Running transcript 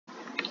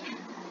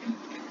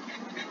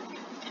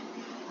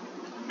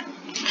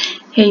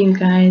Hey you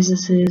guys,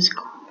 this is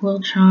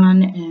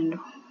Quil-Chan and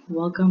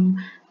welcome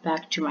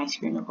back to my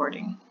screen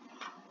recording.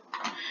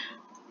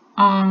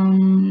 So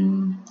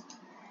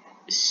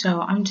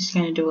I'm just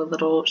gonna do a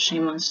little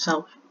shameless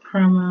self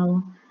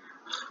promo.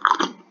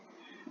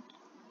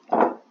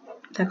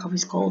 That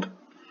coffee's cold.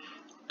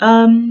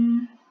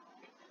 And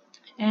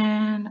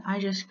I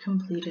just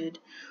completed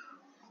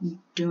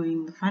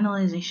doing the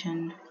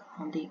finalization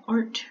on the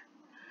art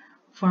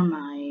for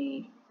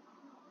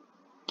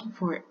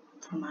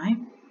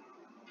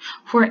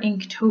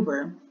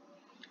Inktober.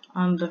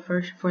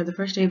 For the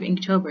first day of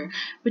Inktober,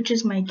 which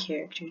is my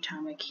character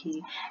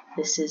Tamaki.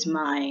 This is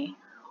my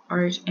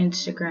art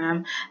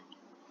Instagram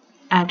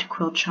at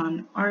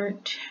Quil-Chan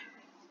Art.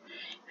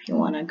 If you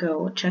want to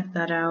go check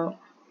that out.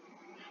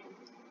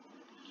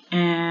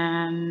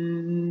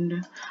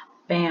 And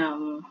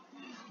bam,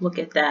 look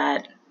at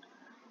that,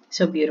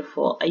 so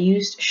beautiful. I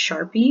used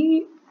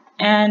Sharpie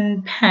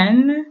and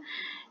pen.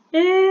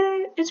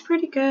 It's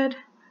pretty good.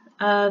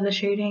 The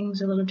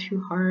shading's a little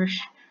too harsh.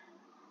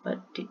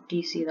 But do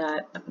you see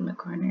that up in the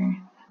corner?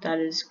 That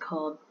is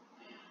called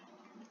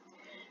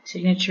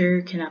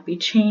signature, cannot be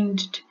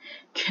changed,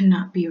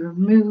 cannot be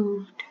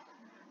removed.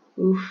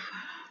 Oof.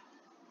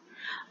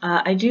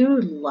 I do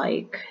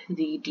like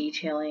the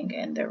detailing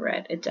in the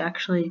red. It's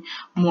actually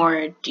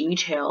more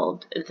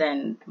detailed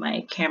than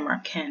my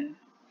camera can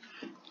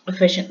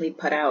efficiently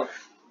put out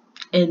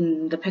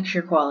in the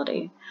picture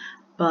quality.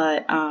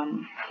 But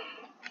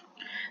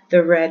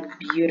the red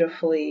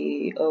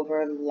beautifully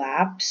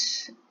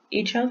overlaps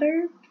each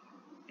other.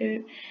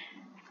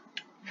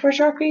 For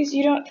Sharpies,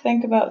 you don't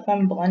think about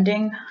them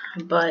blending,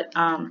 but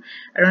I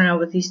don't know,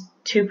 with these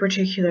two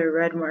particular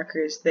red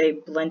markers, they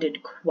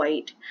blended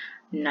quite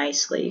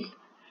nicely,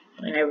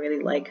 and I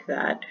really like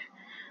that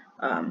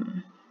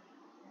in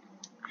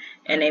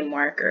a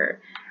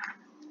marker.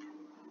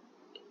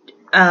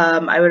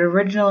 I would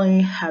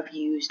originally have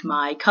used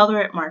my Color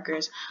It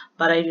markers,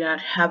 but I do not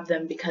have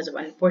them because of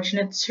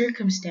unfortunate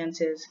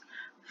circumstances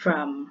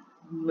from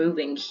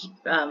moving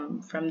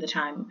from the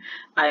time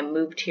I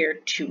moved here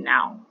to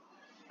now.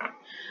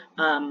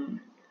 And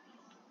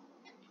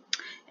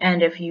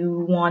if you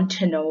want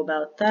to know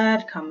about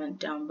that, comment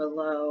down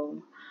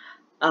below.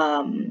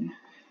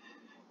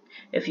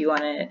 If you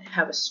want to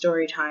have a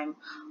story time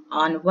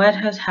on what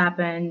has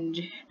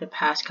happened the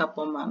past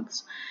couple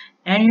months.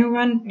 And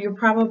you're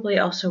probably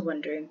also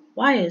wondering,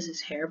 why is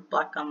his hair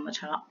black on the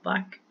top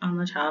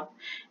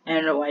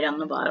and white on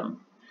the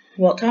bottom?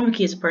 Well,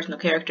 Tamaki is a personal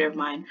character of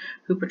mine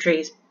who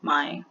portrays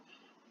my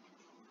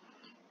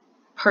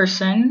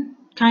person,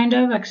 kind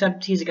of,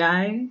 except he's a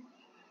guy.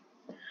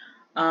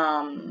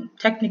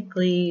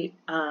 Technically,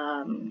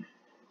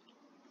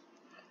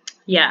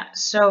 yeah,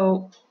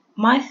 so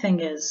my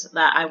thing is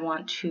that I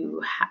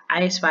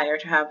aspire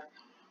to have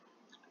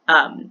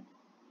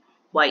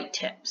white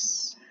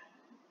tips.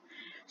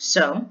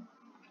 So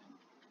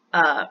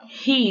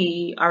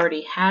he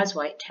already has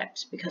white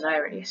tips because I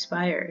have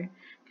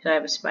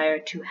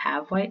aspired to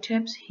have white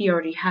tips. He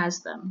already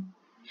has them,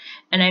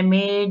 and I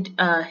made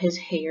his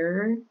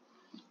hair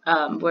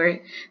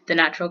where the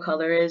natural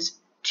color is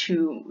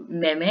to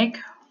mimic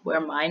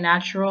where my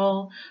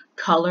natural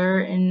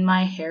color in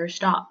my hair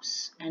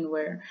stops and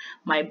where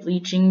my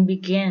bleaching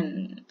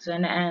begins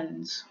and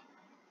ends.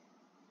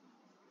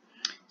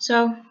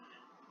 So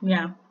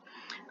yeah.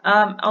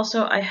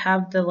 Also, I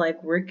have the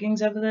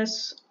workings of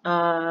this.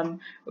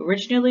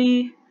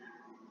 Originally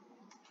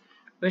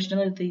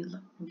the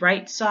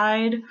right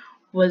side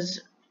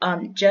was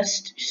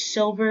just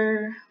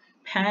silver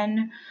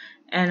pen,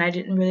 and I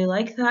didn't really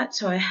like that,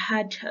 so I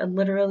had to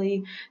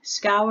literally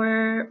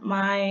scour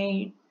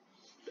my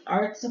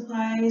art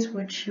supplies,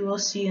 which you will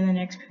see in the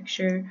next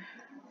picture.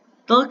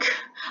 Look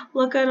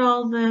at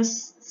all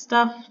this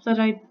stuff that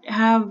I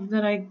have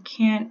that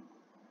can't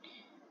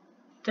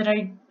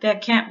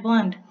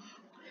blend.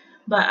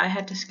 But I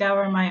had to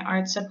scour my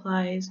art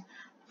supplies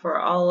for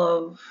all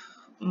of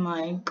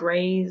my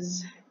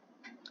grays.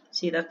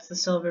 See, that's the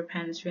silver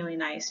pen. It's really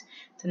nice.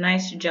 It's a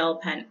nice gel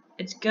pen.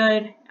 It's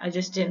good. I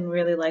just didn't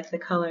really like the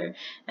color.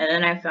 And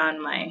then I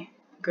found my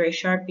gray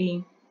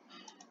Sharpie.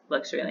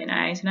 Looks really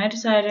nice. And I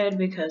decided,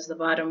 because the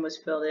bottom was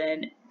filled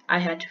in, I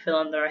had to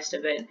fill in the rest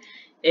of it.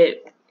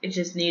 It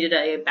just needed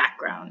a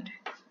background.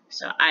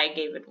 So I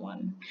gave it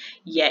one.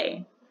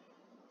 Yay.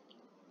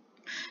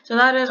 So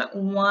that is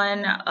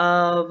one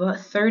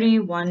of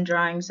 31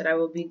 drawings that I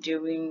will be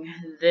doing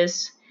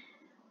this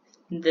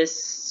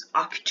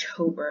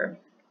October.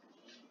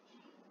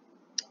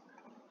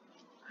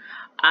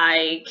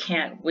 I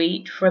can't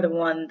wait for the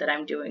one that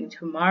I'm doing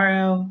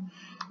tomorrow,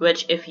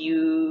 which, if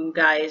you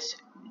guys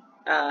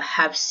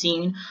have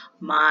seen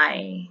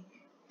my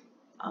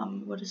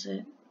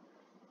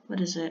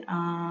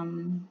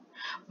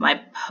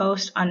my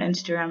post on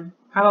Instagram,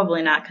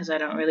 probably not, because I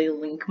don't really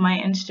link my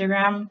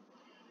Instagram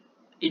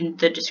in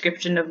the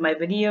description of my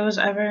videos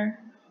ever,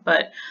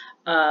 but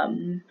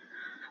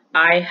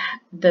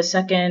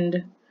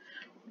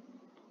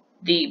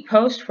the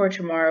post for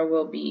tomorrow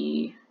will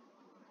be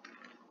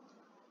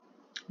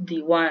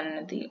the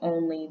one, the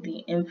only, the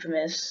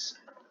infamous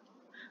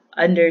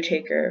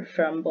Undertaker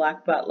from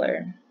Black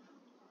Butler.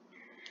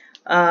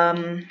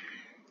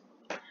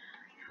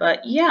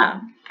 But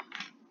yeah,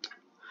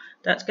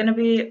 that's gonna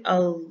be a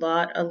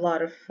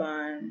lot of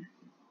fun.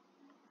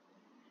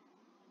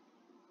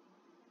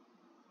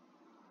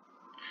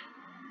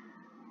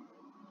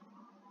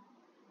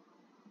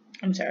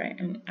 I'm sorry,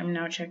 I'm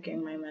now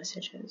checking my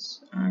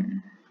messages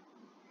on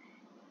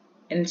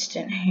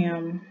Instant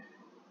Ham.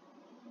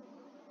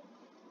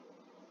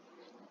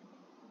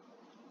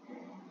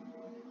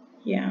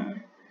 Yeah.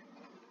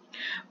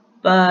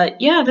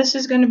 But yeah, this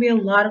is going to be a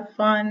lot of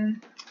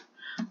fun.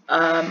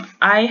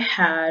 I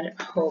had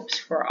hopes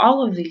for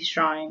all of these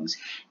drawings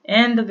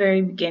in the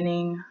very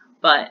beginning,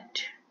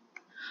 but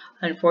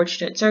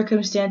unfortunate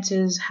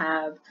circumstances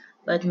have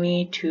led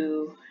me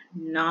to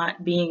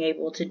not being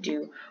able to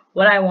do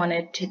what I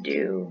wanted to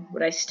do,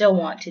 what I still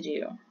want to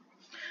do.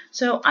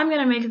 So I'm going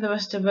to make the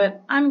best of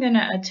it. I'm going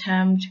to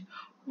attempt.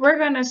 We're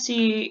going to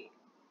see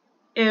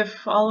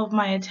if all of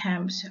my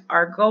attempts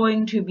are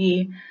going to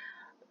be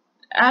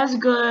as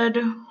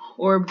good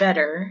or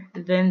better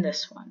than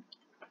this one.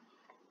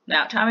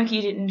 Now,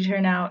 Tamaki didn't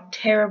turn out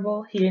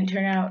terrible. He didn't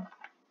turn out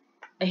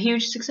a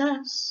huge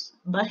success,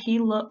 but he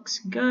looks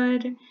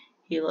good.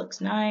 He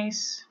looks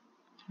nice,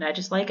 and I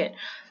just like it.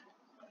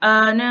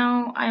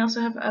 Now, I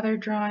also have other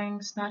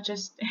drawings, not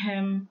just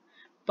him,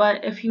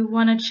 but if you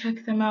want to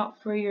check them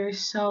out for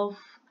yourself,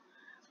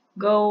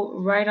 go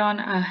right on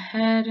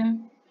ahead.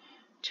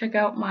 Check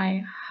out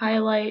my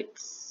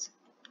highlights.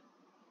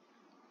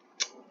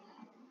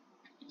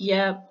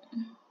 Yep.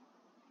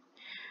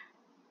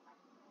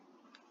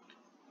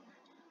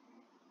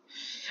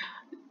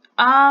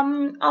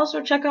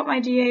 Also check out my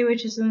DA,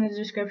 which is in the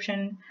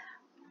description.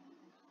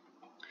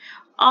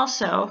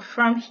 Also,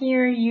 from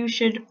here, you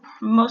should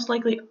most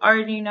likely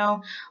already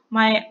know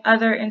my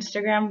other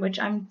Instagram, which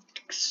I'm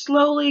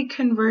slowly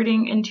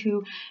converting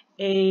into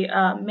a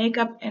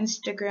makeup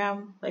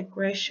Instagram, like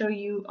where I show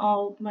you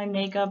all my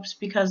makeups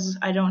because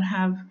I don't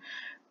have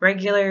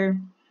regular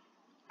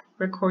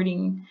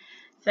recording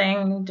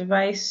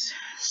device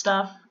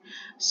stuff.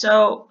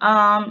 So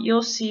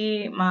you'll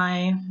see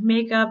my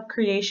makeup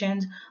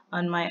creations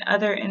on my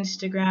other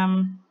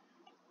Instagram.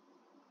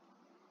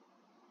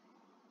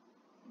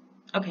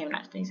 Okay, I'm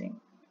not sneezing.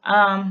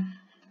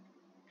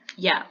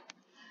 Yeah,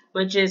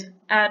 which is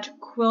at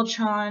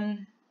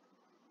Quil-Chan.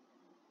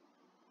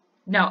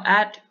 No,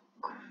 at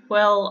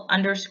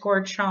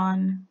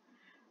Quil_Chan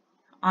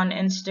on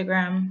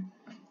Instagram.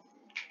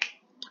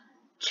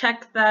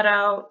 Check that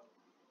out.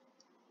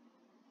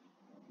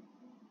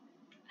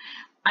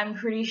 I'm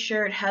pretty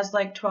sure it has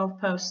like 12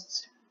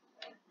 posts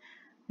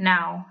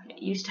now.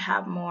 It used to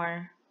have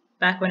more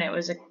back when it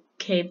was a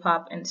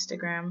K-pop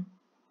Instagram.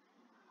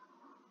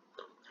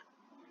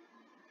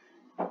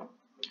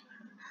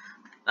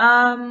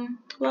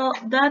 Well,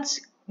 that's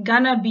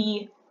gonna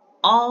be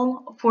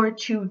all for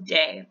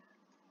today.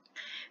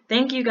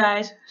 Thank you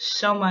guys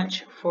so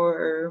much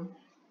for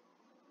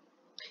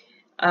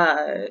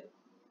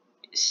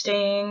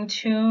staying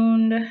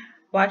tuned,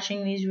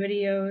 watching these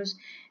videos.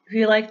 If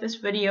you like this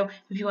video,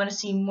 if you want to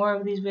see more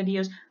of these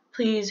videos,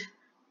 please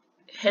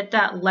hit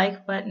that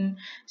like button,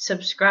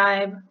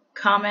 subscribe,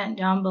 comment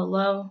down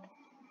below.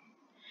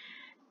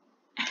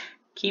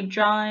 Keep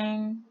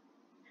drawing.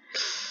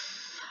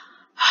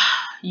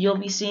 You'll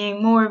be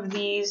seeing more of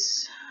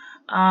these.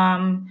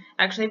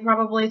 Actually,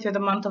 probably through the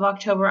month of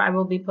October, I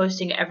will be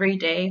posting every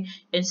day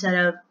instead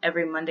of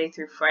every Monday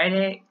through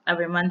Friday,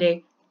 every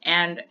Monday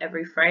and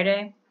every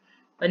Friday.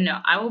 But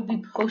no, I will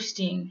be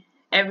posting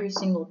every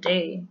single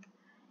day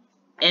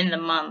in the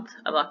month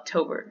of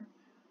October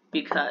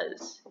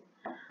because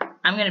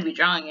I'm going to be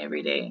drawing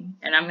every day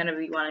and I'm going to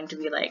be wanting to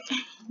be like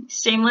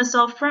shameless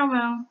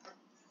self-promo.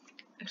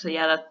 Actually,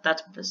 yeah,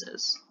 that's what this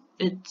is.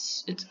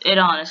 It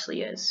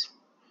honestly is.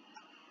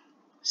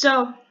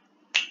 So,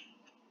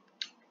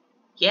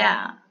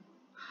 yeah.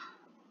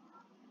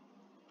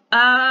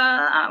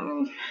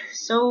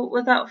 So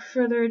without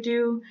further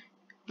ado,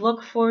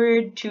 look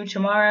forward to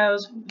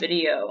tomorrow's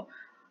video.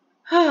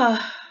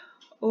 Oh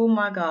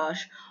my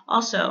gosh.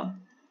 Also,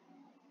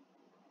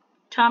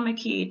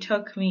 Tamaki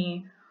took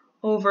me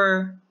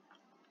over,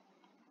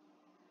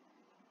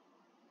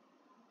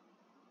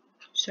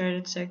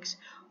 started at 6,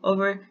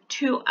 over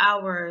 2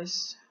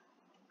 hours.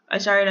 I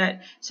started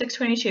at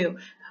 6:22.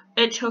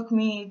 It took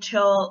me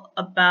till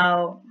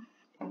about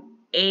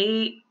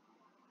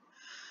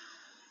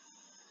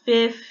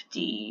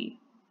 8:50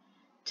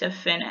 to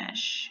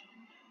finish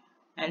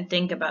and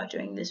think about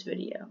doing this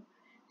video.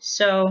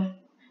 So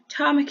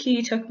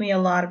Tamaki took me a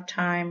lot of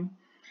time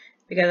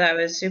because I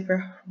was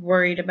super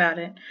worried about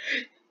it.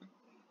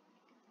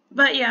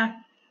 But yeah,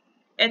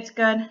 it's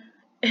good.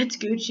 It's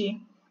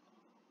Gucci.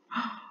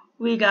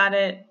 We got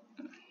it.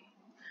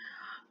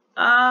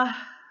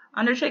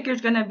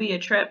 Undertaker's gonna be a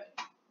trip.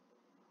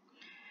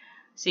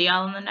 See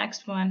y'all in the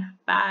next one.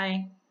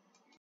 Bye.